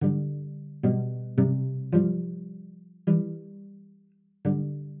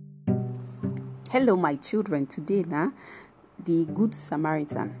Hello, my children. Today, the Good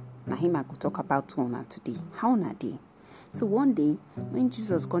Samaritan. Na him I go talk about una today. How na dey? So one day, when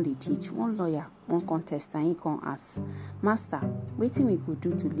Jesus come dey teach, one lawyer, one contest, and he come ask, Master, wetin we could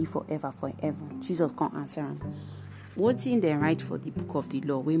do to live forever? Jesus come answer am. Wetin dem write for the book of the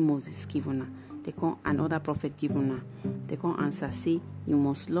law wey Moses give una? They come another prophet give una. They come answer say, you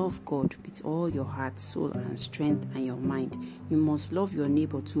must love God with all your heart, soul, and strength, and your mind. You must love your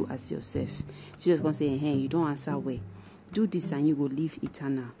neighbor too as yourself. Jesus come say, hey, you don't answer well. Do this and you go live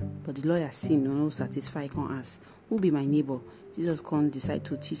eternal. But the lawyer sin no satisfy, come ask, who be my neighbor? Jesus come decide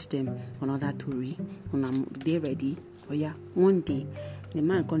to teach them another story. They ready? Oh yeah, one day the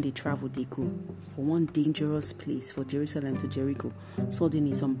man come dey travel, they go for one dangerous place for Jerusalem to Jericho.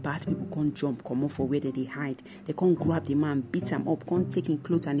 Suddenly some bad people come jump, come off for where they hide. They come grab the man, beat him up, come take him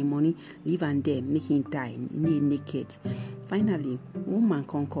clothes and the money, leave him there, make him die, naked. Finally, one man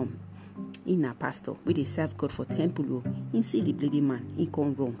come. He na pastor, we dey serve God for temple. He see the bloody man, he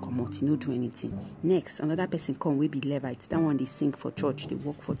come run, come out, he no do anything. Next, another person come, we be Levite. That one they sing for church, they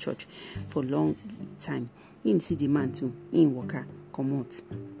work for church for long time. He see the man too, he worker, come out.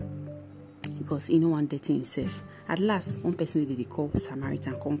 Because he no want dirty himself. At last, one person they call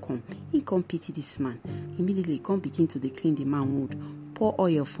Samaritan come. He come pity this man. Immediately come begin to clean the man wound, pour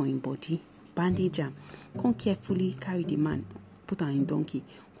oil for him body, bandage him, come carefully carry the man, put on donkey,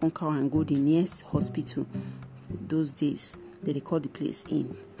 come carry and go the nearest hospital. Those days, they call the place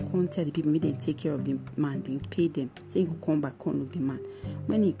in. Come tell the people, make them take care of the man, they pay them. Say he go come back, come look the man.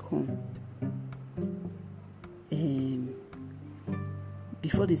 When he come,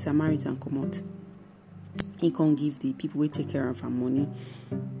 before the Samaritan come out, he can't give the people who take care of him money.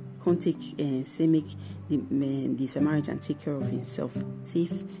 Can't take say make the Samaritan take care of himself. See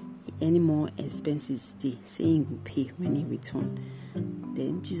if any more expenses they say he will pay when he return.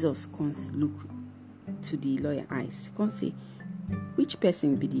 Then Jesus comes look to the lawyer eyes. Can't say which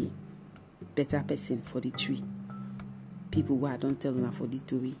person be the better person for the three people who I don't tell them for this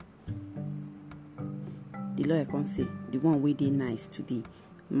story. The lawyer can't say the one way they nice to the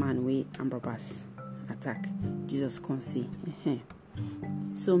man way Ambrose attack. Jesus can't say,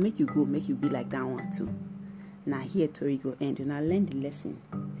 So make you be like that one too. Now here Tori go end. Now learn the lesson.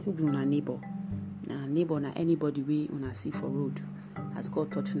 Who be una neighbor? Now neighbor na anybody way una see for road. As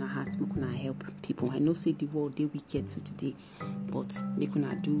God touch una heart, make una help people. I know say the world they wicked to today, but make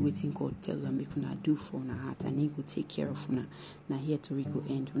una do wetin God tell them. Make una do for una heart, and He go take care of una. Now here Tori go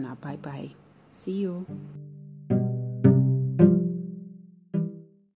end. Una bye. See you.